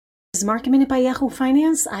is Market Minute by Yahoo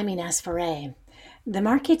Finance. I'm Ines Ferre. The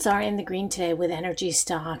markets are in the green today with energy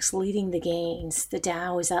stocks leading the gains. The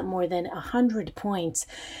Dow is up more than 100 points.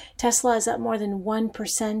 Tesla is up more than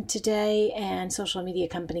 1% today, and social media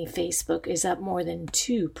company Facebook is up more than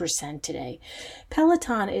 2% today.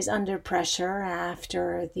 Peloton is under pressure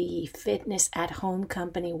after the fitness at home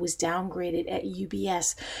company was downgraded at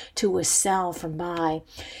UBS to a sell from buy.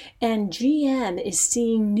 And GM is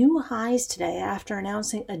seeing new highs today after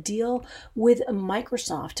announcing a deal with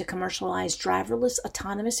Microsoft to commercialize driverless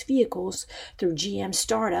autonomous vehicles through GM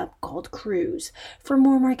startup called Cruise. For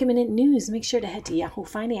more Market Minute news, make sure to head to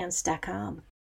yahoofinance.com.